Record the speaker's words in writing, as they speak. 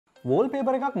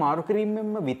wallpaper එකක් මාරු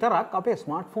කිරීමෙන්ම විතරක් අපේ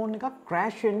ස්මාර්ට්ෆෝන් එකක්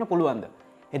crash වෙන්න පුළුවන්ද?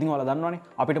 ඉතින් ඔයාලා දන්නවනේ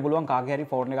අපිට පුළුවන් කාගේ හරි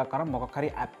ෆෝන් එකක් අරන් මොකක් හරි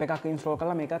app එකක් install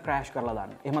කරලා මේක crash කරලා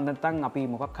දාන්න. එහෙම නැත්නම් අපි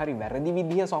මොකක් හරි වැරදි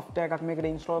විදිය software එකක් මේකට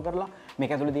install කරලා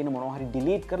මේක ඇතුලේ තියෙන මොනවා හරි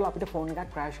delete කරලා අපිට ෆෝන්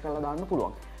එකක් crash කරලා දාන්න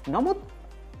පුළුවන්. නමුත්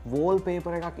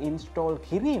wallpaper එකක් install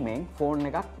කිරීමෙන් ෆෝන්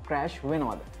එකක් crash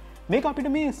වෙනවද? මේක අපිට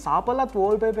මේ සාපලත්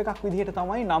wallpaper එකක් විදිහට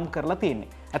තමයි නම් කරලා තියෙන්නේ.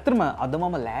 ඇත්තටම අද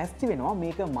මම ලෑස්ති වෙනවා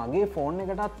මේක මගේ ෆෝන්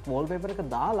එකටත් wallpaper එක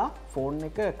දාලා ෆෝන්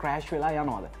එක crash වෙලා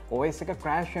යනවද? OS එක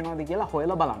crash වෙනවද කියලා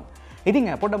හොයලා බලන්න. ඉතින්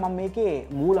පොඩ්ඩක් මම මේකේ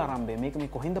මූල ආරම්භය මේක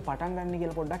මේ කොහෙන්ද පටන් ගන්න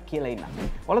කියලා පොඩ්ඩක් කියලා ඉන්නම්.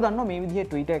 ඔයාලා දන්නවා මේ විදිහේ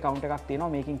Twitter account එකක්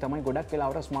තියෙනවා. මේකෙන් තමයි ගොඩක්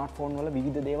වෙලාවට ස්මාර්ට්ෆෝන් වල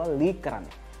විවිධ දේවල් leak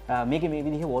කරන්නේ. මේක මේ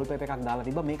විදිහේ wallpaper එකක් දාලා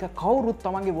තිබ්බා. මේක කවුරුත්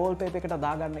තමන්ගේ wallpaper එකට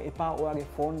දාගන්න එපා ඔයාගේ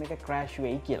ෆෝන් එක crash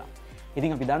වෙයි කියලා.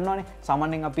 ඉතින් අපි දන්නවානේ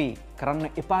සාමාන්‍යයෙන් අපි කරන්න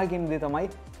එපා කියන දේ තමයි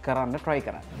කරන්න try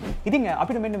කරන්නේ. ඉතින්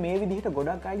අපිට මෙන්න මේ විදිහට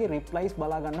ගොඩක් අයගේ replies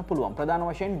බලා ගන්න පුළුවන්. ප්‍රධාන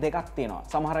වශයෙන් දෙකක් තියෙනවා.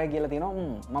 සමහර අය කියලා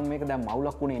තියෙනවා මම මේක දැන්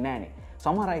මවුලක් වුණේ නෑනේ.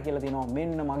 සමහර අය කියලා තියෙනවා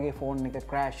මෙන්න මගේ ෆෝන් එක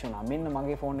crash වුණා. මෙන්න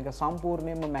මගේ ෆෝන් එක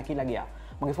සම්පූර්ණයෙන්ම මැකිලා ගියා.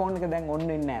 මගේ ෆෝන් එක දැන් ඔන්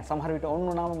වෙන්නේ නෑ. සමහර විට ඔන්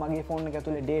වුණාම මගේ ෆෝන් එක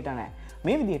ඇතුලේ data නෑ.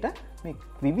 මේ විදිහට මේ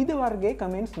විවිධ වර්ගයේ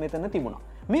comments මෙතන තිබුණා.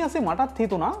 මේ ඇස්සේ මටත්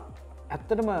හිතුණා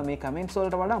ඇත්තටම මේ කමෙන්ට්ස්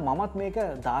වලට වඩා මමත් මේක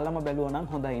දාලම බැලුවා නම්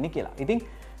හොඳයිනේ කියලා. ඉතින්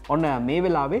ඔන්න මේ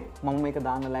වෙලාවේ මම මේක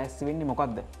දාන්න ලෑස්ති වෙන්නේ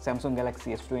මොකද්ද? Samsung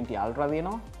Galaxy S20 Ultra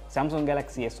තියෙනවා. Samsung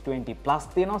Galaxy S20 Plus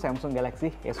තියෙනවා. Samsung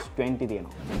Galaxy S20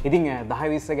 තියෙනවා. ඉතින් 10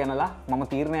 20 ගැනලා මම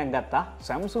තීරණයක් ගත්තා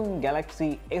Samsung Galaxy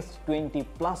S20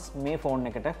 Plus මේ ෆෝන්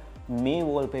එකට මේ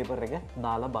wallpaper එක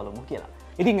දාලා බලමු කියලා.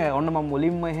 ඉතින් ඔන්න මම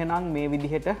මුලින්ම එහෙනම් මේ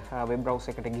විදිහට web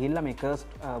browser එකට ගිහිල්ලා මේ cursed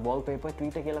wallpaper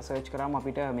Twitter කියලා search කරාම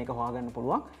අපිට මේක හොයාගන්න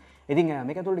පුළුවන්. ඉතින්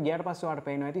මේක ඇතුළට ගියාට පස්සේ ඔයාලට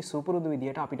පේනවා ඇති සුපුරුදු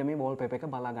විදියට අපිට මේ wallpaper එක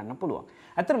බලා ගන්න පුළුවන්.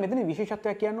 ඇත්තට මෙතන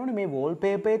විශේෂත්වයක් කියන්න ඕනේ මේ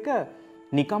wallpaper එක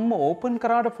නිකම්ම open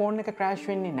කරාට ෆෝන් එක crash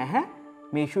වෙන්නේ නැහැ.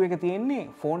 මේ issue එක තියෙන්නේ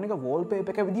ෆෝන් එක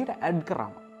wallpaper එක විදියට add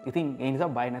කරාම. ඉතින් ඒ නිසා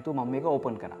බය නැතුව මම මේක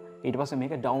open කරා. ඊට පස්සේ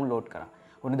මේක download කරා.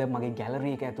 ඔන්න දැන් මගේ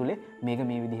gallery එක ඇතුලේ මේක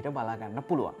මේ විදිහට බලා ගන්න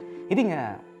පුළුවන්. ඉතින්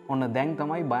ඔන්න දැන්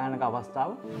තමයි භයානක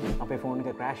අවස්ථාව. අපේ ෆෝන්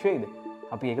එක crash වෙයිද?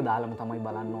 අපි ඒක දාලම තමයි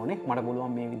බලන්න ඕනේ. මට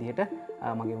පුළුවන් මේ විදිහට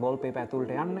මගේ wallpaper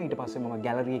ඇතුළට යන්න. ඊට පස්සේ මම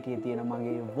gallery එකේ තියෙන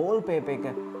මගේ wallpaper එක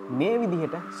මේ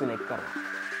විදිහට select කරනවා.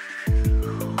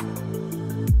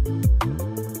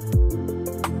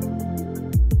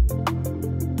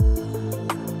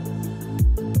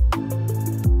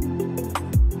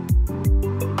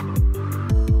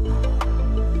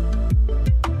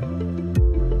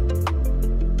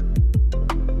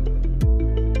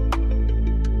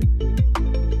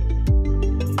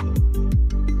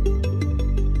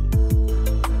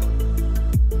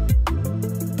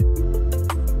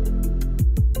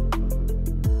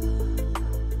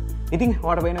 ඉතින්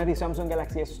ඔයාලට පේනවා ඇති Samsung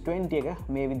Galaxy S20 එක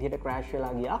මේ විදිහට crash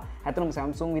වෙලා ගියා. ඇත්තටම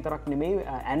Samsung විතරක් නෙමෙයි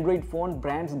Android phone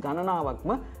brands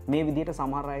ගණනාවක්ම මේ විදිහට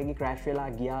සමහර අයගේ crash වෙලා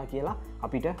ගියා කියලා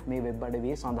අපිට මේ වෙබ්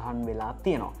අඩවියේ සඳහන් වෙලා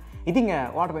තියෙනවා. ඉතින්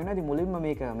ඔයාලට පේනවා ඇති මුලින්ම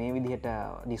මේක මේ විදිහට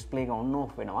display එක on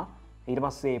off වෙනවා. ඊට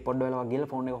පස්සේ පොඩ්ඩ වෙලාවක්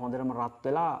ගිහලා ෆෝන් එක හොඳටම රත්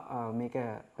වෙලා මේක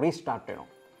restart වෙනවා.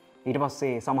 ඊට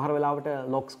පස්සේ සමහර වෙලාවට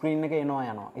lock screen එක එනවා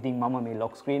යනවා. ඉතින් මම මේ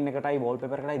lock screen එකටයි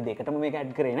wallpaper එකටයි දෙකටම මේක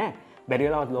add කරේ නෑ. බැරි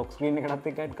වෙලාවත් lock screen එකටත්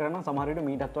එක්ක add කරනවා. සමහර විට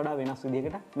මීටත් වඩා වෙනස්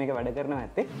විදිහකට මේක වැඩ කරනවා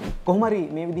ඇත්තේ. කොහොම හරි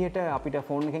මේ විදිහට අපිට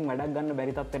ෆෝන් එකෙන් වැඩක් ගන්න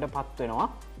බැරි තත්ත්වයටපත් වෙනවා.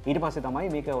 ඊට පස්සේ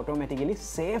තමයි මේක automatically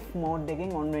safe mode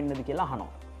එකෙන් on වෙන්නද කියලා අහනවා.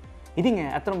 ඉතින්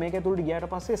ඇත්තටම මේක ඇතුළට ගියාට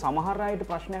පස්සේ සමහර අයට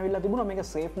ප්‍රශ්න ඇවිල්ලා තිබුණා මේක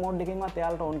safe mode එකෙන්වත්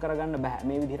එයාලට on කරගන්න බෑ.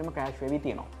 මේ විදිහටම crash වෙවි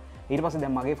තියෙනවා. ඊට පස්සේ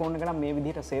දැන් මගේ ෆෝන් එක නම් මේ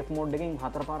විදිහට safe mode එකෙන්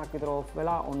 4 පාරක් විතර off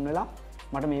වෙලා on වෙලා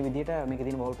මට මේ විදිහට මේකේ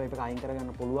තියෙන wallpaper එක අයින්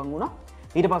කරගන්න පුළුවන් වුණා.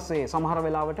 ඊට පස්සේ සමහර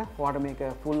වෙලාවට ඔයාලට මේක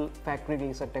full factory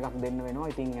reset එකක් දෙන්න වෙනවා.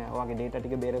 ඉතින් ඔයාගේ data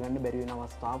ටික බේරගන්න බැරි වෙන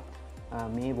අවස්ථා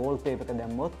මේ wallpaper එක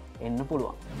දැම්මොත් එන්න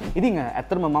පුළුවන්. ඉතින්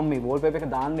ඇත්තටම මම මේ wallpaper එක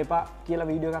දාන්න එපා කියලා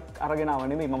වීඩියෝ එකක් අරගෙන ආව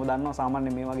නෙමෙයි. මම දන්නවා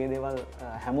සාමාන්‍යයෙන් මේ වගේ දේවල්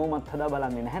හැමෝමත් හදා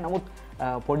බලන්නේ නැහැ. නමුත්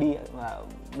පොඩි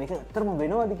මේක ඇත්තටම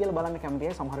වෙනවද කියලා බලන්න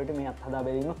කැමතියි. සමහර විට මේ අත්හදා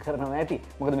බැලීම කරනවා ඇති.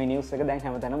 මොකද මේ news එක දැන්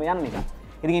හැමතැනම යන නිසා.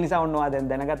 ඉතින් ඒ නිසා ඔන්න ඔයා දැන්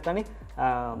දැනගත්තනේ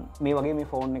මේ වගේ මේ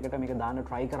ෆෝන් එකට මේක දාන්න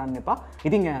try කරන්න එපා.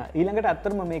 ඉතින් ඊළඟට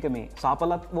ඇත්තටම මේක මේ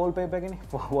සාපලත් wallpaper එකනේ.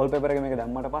 wallpaper එක මේක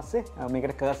දැම්මට පස්සේ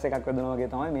මේකට curse එකක් වැදුනා වගේ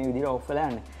තමයි මේ විදිහට off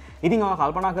වෙලා යන්නේ. ඉතින් ඔයා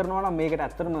කල්පනා කරනවා නම් මේකට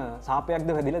ඇත්තටම සාපයක්ද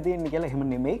වැදිලා තියෙන්නේ කියලා එහෙම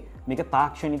නෙමෙයි. මේක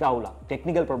තාක්ෂණික අවුලක්.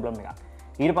 technical problem එකක්.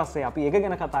 ඊට පස්සේ අපි ඒක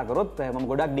ගැන කතා කරොත් මම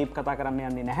ගොඩක් ඩීප් කතා කරන්න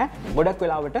යන්නේ නැහැ. ගොඩක්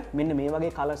වෙලාවට මෙන්න මේ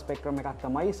වගේ කලර් ස්පෙක්ට්‍රම් එකක්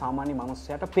තමයි සාමාන්‍ය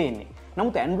මනුස්සයාට පේන්නේ.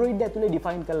 නමුත් Android ඇතුලේ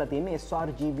ඩිෆයින් කරලා තියෙන්නේ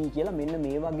sRGB කියලා මෙන්න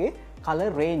මේ වගේ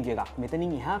කලර් රේන්ජ් එකක්.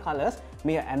 මෙතනින් එහා කලර්ස්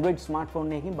මේ Android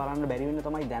smartphone එකකින් බලන්න බැරි වෙන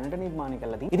තමයි දැනට නිර්මාණය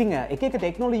කරලා තියෙන්නේ. ඉතින් එක එක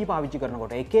ටෙක්නොලොජි පාවිච්චි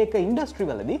කරනකොට එක එක ඉන්ඩස්ට්‍රි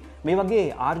වලදී මේ වගේ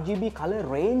RGB color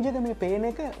range එක මේ පේන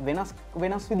එක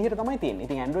වෙනස් විදිහට තමයි තියෙන්නේ.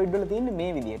 ඉතින් Android වල තියෙන්නේ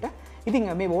මේ විදිහට. ඉතින්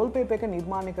මේ wallpaper එක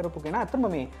නිර්මාණය කරපු කෙනා අතම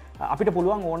මේ අපිට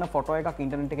පුළුවන් ඕන ෆොටෝ එකක්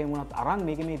ඉන්ටර්නෙට් එකෙන් වුණත් අරන්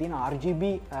මේකේ මේ තියෙන RGB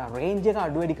range එක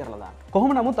අඩු වැඩි කරලා දාන්න.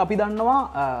 කොහොම නමුත් අපි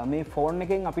දන්නවා මේ ෆෝන්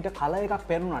එකෙන් අපිට කලර් එකක්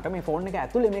පෙරුණාට මේ ෆෝන් එක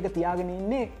ඇතුලේ මේක තියාගෙන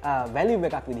ඉන්නේ වැලියු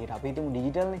එකක් විදිහට. අපි හිතමු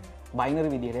ඩිජිටල් නේ බයිනරි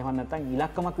විදිහට. එහෙම නැත්නම්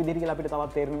ඉලක්කමක් විදිහට කියලා අපිට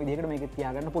තවත් තේරෙන විදිහකට මේක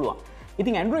තියාගන්න පුළුවන්.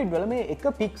 ඉතින් Android වල මේ එක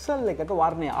පික්සල් එකක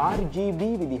වර්ණය RGB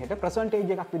විදිහට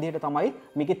percentage එකක් විදිහට තමයි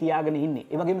මේකේ තියාගෙන ඉන්නේ.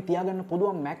 ඒ වගේම තියාගන්න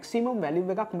පුළුවන් maximum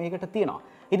value එකක් මේකට තියෙනවා.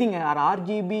 ඉතින් අර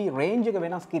RGB range එක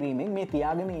වෙනස් කිරීමෙන් මේ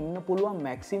තියාගෙන ඉන්න පුළුවන්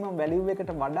maximum value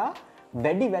එකට වඩා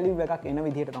වැඩි value එකක් එන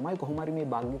විදිහට තමයි කොහොම හරි මේ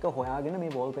bug එක හොයාගෙන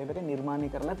මේ wallpaper එක නිර්මාණය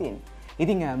කරලා තියෙන්නේ.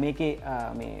 ඉතින් මේකේ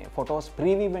මේ photos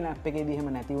preview වෙන app එකේදී එහෙම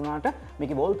නැති වුණාට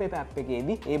මේකේ wallpaper app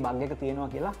එකේදී ඒ bug එක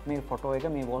තියෙනවා කියලා මේ photo එක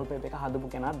මේ wallpaper එක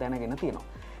හදපු කෙනා දැනගෙන තියෙනවා.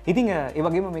 ඉතින් ඒ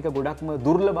වගේම මේක ගොඩක්ම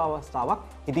දුර්ලභ අවස්ථාවක්.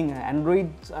 ඉතින් Android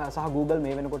සහ Google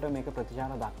මේ වෙනකොට මේක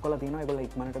ප්‍රතිචාර දක්වලා තියෙනවා. ඒගොල්ලෝ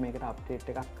ඉක්මනට මේකට අප්ඩේට්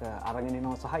එකක් අරගෙන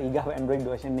එනවා සහ ඊගාව Android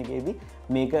version එකේදී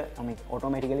මේක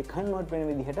automatically convert වෙන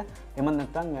විදිහට එහෙම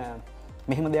නැත්නම්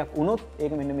මෙහෙම දෙයක් වුණොත්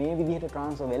ඒක මෙන්න මේ විදිහට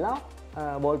transfer වෙලා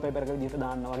wallpaper එක විදිහට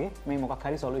දාන්න වගේ මේ මොකක්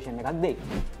හරි solution එකක් දෙයි.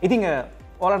 ඉතින්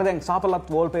ඔයාලට දැන් සාපලත්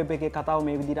wallpaper එකේ කතාව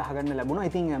මේ විදිහට අහගන්න ලැබුණා.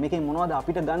 ඉතින් මේකෙන් මොනවද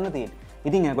අපිට ගන්න තියෙන්නේ?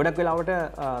 ඉතින් ගොඩක් වෙලාවට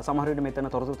සමහර විට මෙතන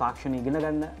තොරතුරු තාක්ෂණය ඉගෙන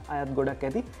ගන්න අයත් ගොඩක්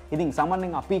ඇති. ඉතින්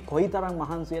සාමාන්‍යයෙන් අපි කොයිතරම්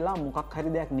මහන්සි වෙලා මොකක්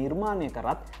හරි දෙයක් නිර්මාණය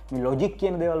කරත් මේ logic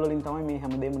කියන දේවල් වලින් තමයි මේ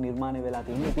හැමදේම නිර්මාණය වෙලා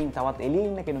තියෙන්නේ. ඉතින් තවත් එළියේ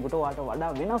ඉන්න කෙනෙකුට ඔයාලට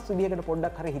වඩා වෙනස් විදිහකට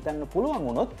පොඩ්ඩක් හරි හිතන්න පුළුවන්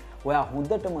වුණොත් ඔයා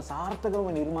හොඳටම සාර්ථකව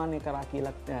නිර්මාණය කරා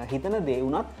කියලා හිතන දේ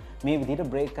වුණත් මේ විදිහට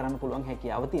බ්‍රේක් කරන්න පුළුවන්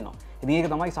හැකියාව තියෙනවා. ඉතින්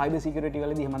ඒක තමයි cyber security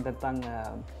වලදී එහෙම නැත්නම්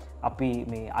අපි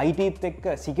මේ ITත් එක්ක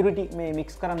security මේ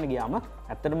mix කරන්න ගියාම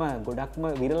ඇත්තටම ගොඩක්ම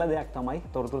විරල දෙයක් තමයි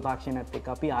තොරතුරු තාක්ෂණයත් එක්ක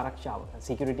අපි ආරක්ෂාව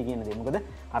security කියන දේ. මොකද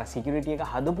අර security එක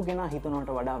හදපු කෙනා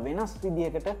හිතනවට වඩා වෙනස්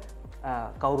විදියකට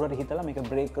කවුරු හරි හිතලා මේක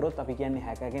break කරොත් අපි කියන්නේ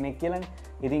hacker කෙනෙක් කියලානේ.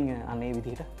 ඉතින් අනේ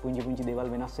විදිහට පුංචි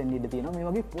දේවල් වෙනස් වෙන්න ඉඩ තියෙනවා මේ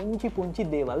වගේ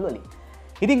පුංචි දේවල් වලින්.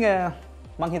 ඉතින්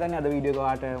මං හිතන්නේ අද වීඩියෝ එක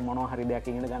ඔයාලට මොනවා හරි දෙයක්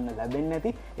ඉගෙන ගන්න ලැබෙන්නේ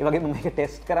නැති. ඒ වගේම මේක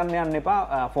ටෙස්ට් කරන්න යන්න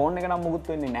එපා. ෆෝන් එක නම් මුකුත්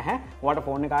වෙන්නේ නැහැ. ඔයාලට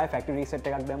ෆෝන් එක ආයේ ෆැක්ටරි රීසෙට්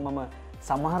එකක් දැම්මම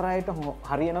සමහර අයට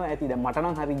හරියනවා ඇති. දැන් මට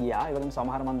නම් හරි ගියා. ඒ වගේම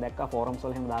සමහර මම දැක්කා ෆෝරම්ස්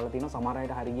වල එහෙම දාලා තියෙනවා. සමහර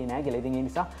අයට හරි ගියේ නැහැ කියලා. ඉතින් ඒ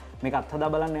නිසා මේක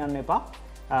අත්හදා බලන්න යන්න එපා.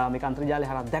 මේක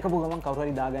අන්තර්ජාලය හරහා දැකපු ගමන් කවුරු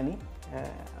හරි දාගනි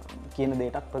කියන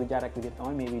දේටත් ප්‍රතිචාරයක් විදිහට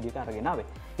තමයි මේ වීඩියෝ එක අරගෙන ආවේ.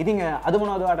 ඉතින් අද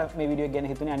මොනවද ඔයාලට මේ වීඩියෝ එක ගැන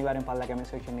හිතුනේ අනිවාර්යෙන් පල්ලා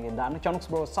කමෙන්ට් සෙක්ෂන් එකේ දාන්න.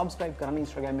 Chanux Bro subscribe කරන්න,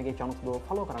 Instagram එකේ Chanux Bro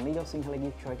follow කරන්න. ඊළඟ සිංහල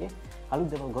Geek Show එකේ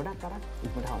අලුත් දේවල් ගොඩක් අරන්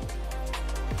ඉක්මනට හමු.